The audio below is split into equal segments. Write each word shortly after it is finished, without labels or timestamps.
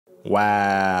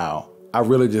Wow. I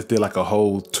really just did like a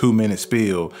whole 2-minute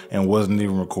spiel and wasn't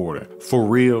even recording. For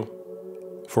real?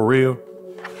 For real?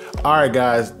 All right,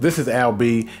 guys, this is Al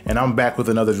B, and I'm back with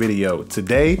another video.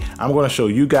 Today, I'm gonna show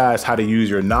you guys how to use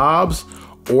your knobs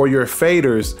or your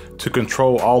faders to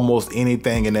control almost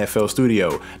anything in FL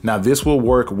Studio. Now, this will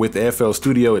work with FL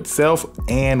Studio itself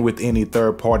and with any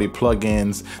third-party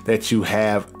plugins that you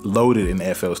have loaded in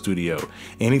FL Studio.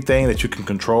 Anything that you can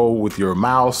control with your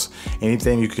mouse,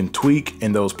 anything you can tweak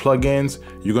in those plugins,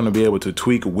 you're gonna be able to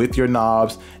tweak with your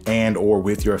knobs and or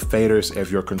with your faders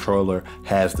if your controller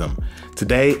has them.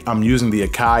 Today, I'm using the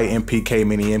Akai MPK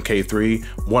Mini MK3,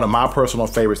 one of my personal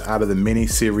favorites out of the Mini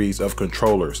series of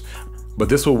controllers. But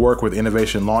this will work with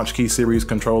Innovation Launch Key series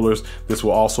controllers. This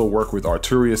will also work with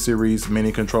Arturia series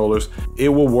mini controllers. It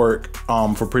will work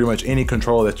for pretty much any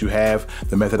controller that you have,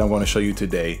 the method I'm going to show you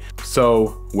today.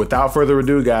 So without further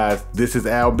ado, guys, this is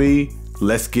Al B.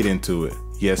 Let's get into it.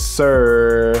 Yes,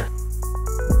 sir.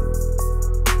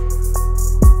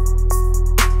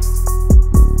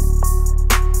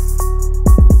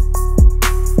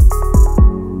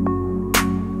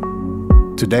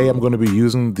 Today I'm going to be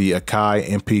using the Akai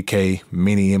MPK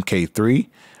Mini MK3,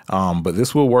 but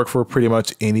this will work for pretty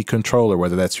much any controller,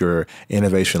 whether that's your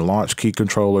Innovation Launch Key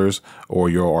controllers or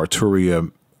your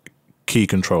Arturia key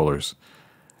controllers.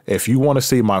 If you want to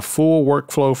see my full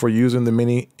workflow for using the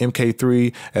Mini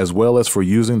MK3, as well as for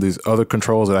using these other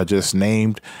controls that I just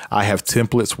named, I have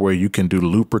templates where you can do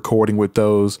loop recording with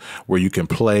those, where you can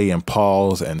play and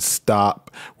pause and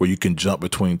stop, where you can jump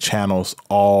between channels,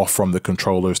 all from the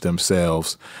controllers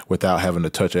themselves without having to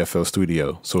touch FL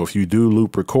Studio. So if you do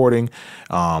loop recording,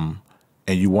 and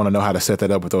you want to know how to set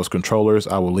that up with those controllers,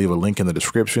 I will leave a link in the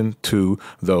description to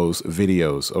those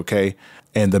videos, okay?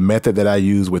 And the method that I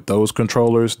use with those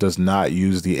controllers does not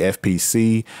use the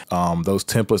FPC. Those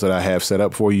templates that I have set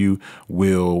up for you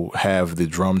will have the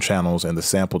drum channels and the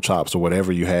sample chops or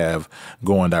whatever you have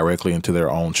going directly into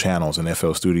their own channels in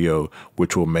FL Studio,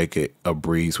 which will make it a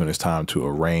breeze when it's time to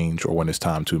arrange or when it's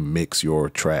time to mix your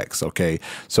tracks, okay?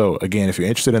 So again, if you're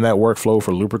interested in that workflow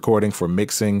for loop recording, for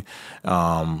mixing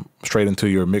straight into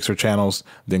your mixer channels,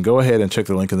 then go ahead and check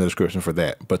the link in the description for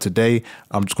that. But today,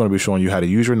 I'm just going to be showing you how to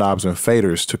use your knobs and faders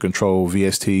to control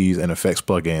VSTs and effects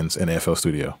plugins in FL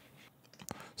Studio.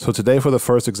 So today for the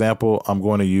first example, I'm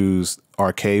going to use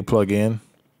Arcade plugin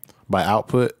by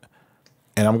Output,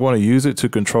 and I'm going to use it to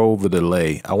control the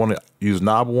delay. I want to use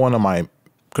knob 1 on my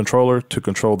controller to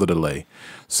control the delay.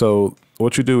 So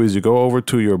what you do is you go over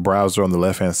to your browser on the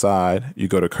left-hand side, you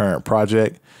go to Current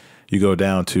Project, you go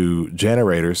down to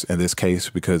Generators, in this case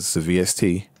because it's a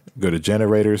VST, go to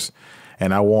Generators,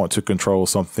 and I want to control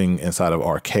something inside of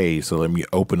Arcade. So let me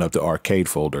open up the Arcade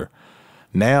folder.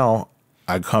 Now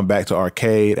I come back to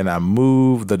Arcade and I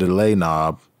move the delay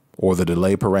knob or the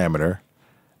delay parameter,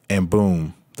 and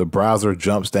boom, the browser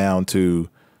jumps down to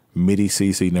MIDI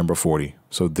CC number 40.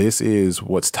 So this is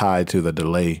what's tied to the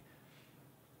delay.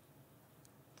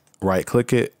 Right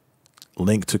click it,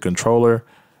 link to controller,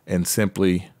 and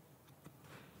simply,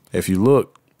 if you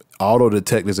look, auto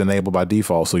detect is enabled by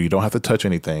default, so you don't have to touch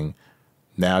anything.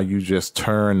 Now you just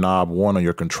turn knob 1 on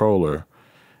your controller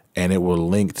and it will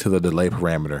link to the delay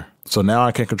parameter. So now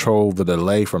I can control the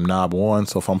delay from knob 1.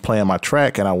 So if I'm playing my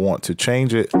track and I want to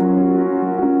change it,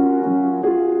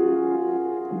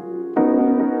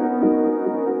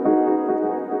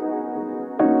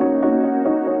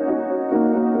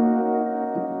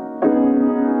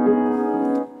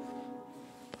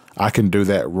 I can do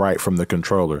that right from the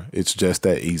controller. It's just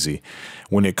that easy.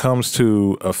 When it comes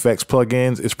to effects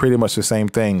plugins, it's pretty much the same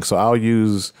thing. So I'll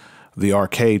use the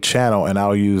Arcade channel and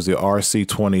I'll use the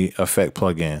RC20 effect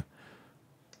plugin.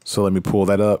 So let me pull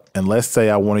that up. And let's say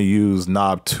I want to use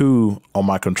knob 2 on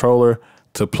my controller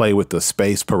to play with the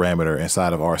space parameter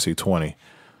inside of RC20.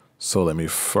 So let me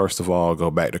first of all go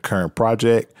back to Current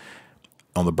Project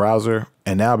on the browser.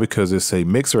 And now because it's a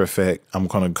mixer effect, I'm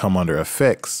going to come under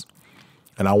Effects.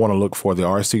 And I want to look for the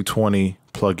RC20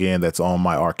 plugin that's on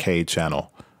my Arcade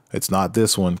channel. It's not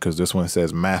this one because this one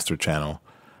says Master Channel.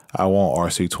 I want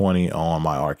RC20 on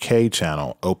my Arcade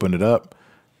channel. Open it up,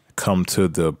 come to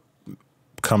the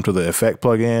effect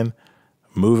plugin,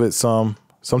 move it some.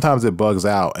 Sometimes it bugs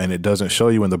out and it doesn't show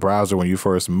you in the browser when you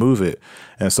first move it.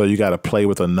 And so you got to play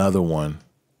with another one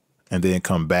and then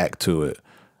come back to it.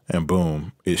 And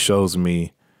boom, it shows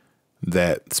me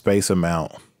that space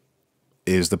amount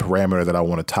is the parameter that I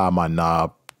want to tie my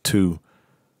knob to.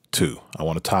 I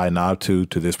want to tie knob 2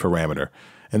 to this parameter.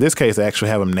 In this case, I actually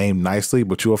have them named nicely,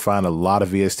 but you will find a lot of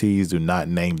VSTs do not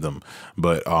name them.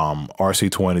 But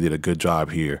RC20 did a good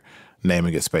job here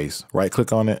naming it space. Right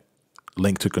click on it,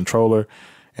 link to controller,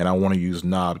 and I want to use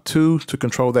knob 2 to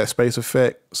control that space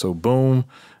effect. So boom,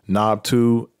 knob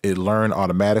 2, it learned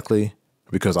automatically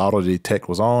because auto detect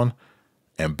was on,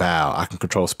 and bow, I can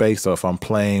control space. So if I'm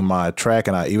playing my track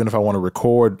and even if I want to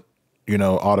record, you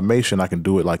know, automation, I can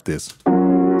do it like this.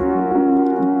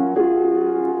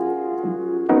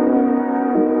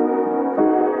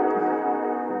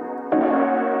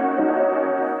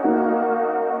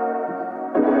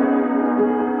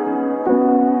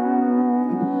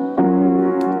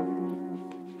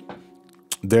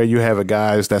 There you have it,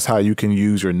 guys. That's how you can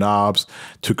use your knobs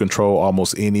to control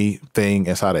almost anything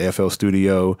inside of FL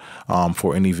Studio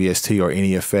for any VST or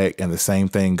any effect. And the same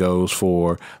thing goes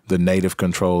for the native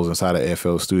controls inside of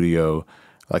FL Studio.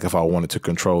 Like if I wanted to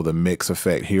control the mix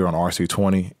effect here on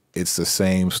RC20, it's the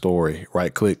same story.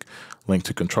 Right click, link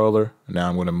to controller. Now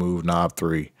I'm going to move knob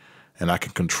 3 and I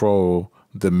can control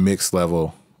the mix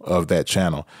level of that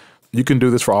channel. You can do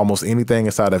this for almost anything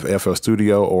inside of FL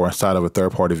Studio or inside of a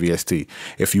third-party VST.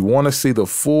 If you want to see the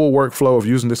full workflow of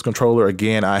using this controller,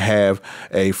 again, I have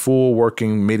a full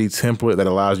working MIDI template that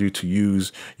allows you to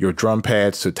use your drum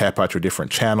pads to tap out your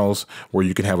different channels, where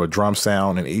you can have a drum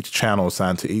sound in each channel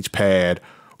assigned to each pad,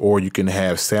 or you can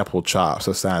have sample chops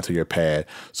assigned to your pad.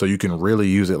 So you can really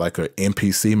use it like an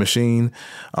MPC machine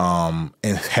and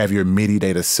have your MIDI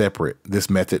data separate. This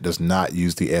method does not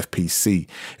use the FPC.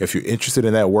 If you're interested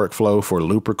in that workflow for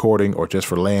loop recording or just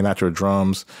for laying out your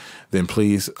drums, then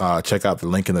please check out the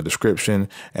link in the description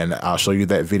and I'll show you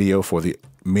that video for the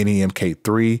MIDI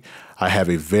MK3. I have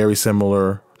a very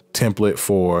similar template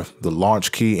for the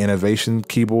Launch Key Innovation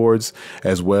keyboards,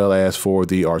 as well as for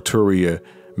the Arturia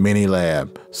Mini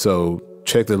Lab. So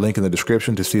check the link in the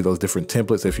description to see those different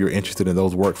templates if you're interested in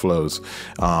those workflows.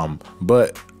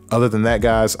 But other than that,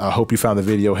 guys, I hope you found the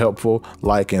video helpful.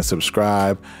 Like and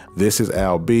subscribe. This is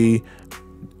Al B.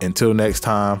 Until next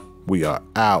time, we are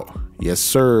out. Yes,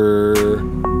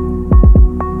 sir.